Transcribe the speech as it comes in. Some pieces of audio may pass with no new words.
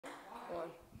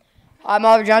I'm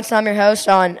Oliver Johnson. I'm your host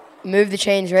on Move the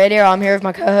Chains Radio. I'm here with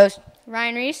my co-host,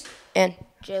 Ryan Reese. and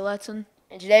Jay Letson.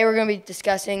 today we're going to be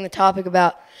discussing the topic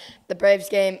about the Braves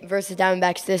game versus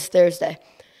Diamondbacks this Thursday.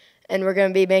 And we're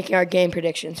going to be making our game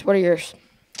predictions. What are yours?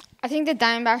 I think the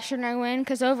Diamondbacks are going to win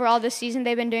because overall this season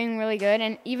they've been doing really good.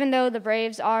 And even though the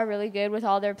Braves are really good with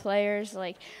all their players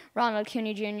like Ronald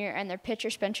Acuña Jr. and their pitcher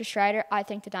Spencer Strider, I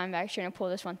think the Diamondbacks are going to pull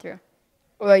this one through.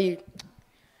 What about you?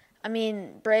 I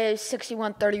mean, Braves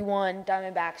 61-31,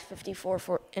 Diamondbacks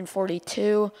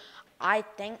 54-42. I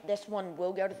think this one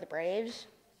will go to the Braves,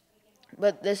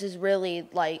 but this is really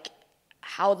like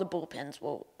how the bullpens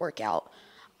will work out.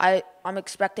 I'm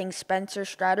expecting Spencer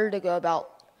Strider to go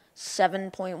about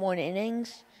 7.1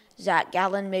 innings. Zach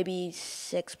Gallen maybe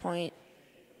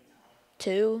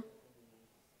 6.2.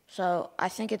 So I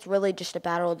think it's really just a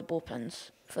battle of the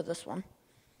bullpens for this one.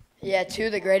 Yeah, two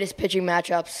of the greatest pitching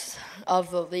matchups of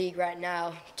the league right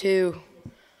now. Two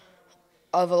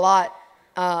of a lot,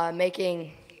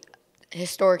 making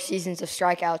historic seasons of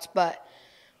strikeouts. But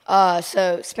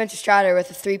so Spencer Strider with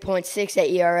a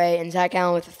 3.68 ERA and Zach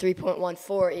Allen with a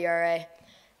 3.14 ERA.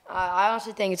 I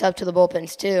honestly think it's up to the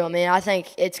bullpens too. I mean, I think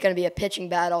it's going to be a pitching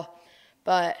battle.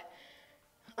 But,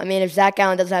 I mean, if Zach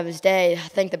Allen doesn't have his day, I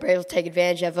think the Braves will take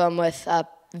advantage of him with a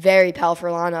very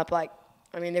powerful lineup.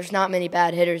 There's not many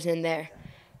bad hitters in there.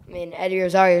 I mean, Eddie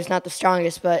Rosario is not the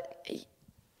strongest, but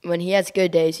when he has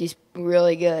good days, he's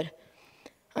really good.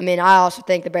 I mean, I also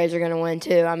think the Braves are going to win,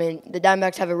 too. I mean, the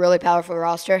Diamondbacks have a really powerful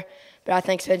roster, but I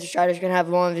think Spencer Strider is going to have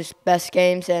one of his best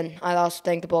games, and I also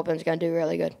think the bullpen is going to do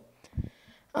really good.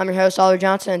 I'm your host, Oliver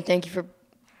Johnson, and thank you for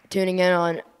tuning in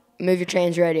on Move Your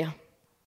Chains Radio.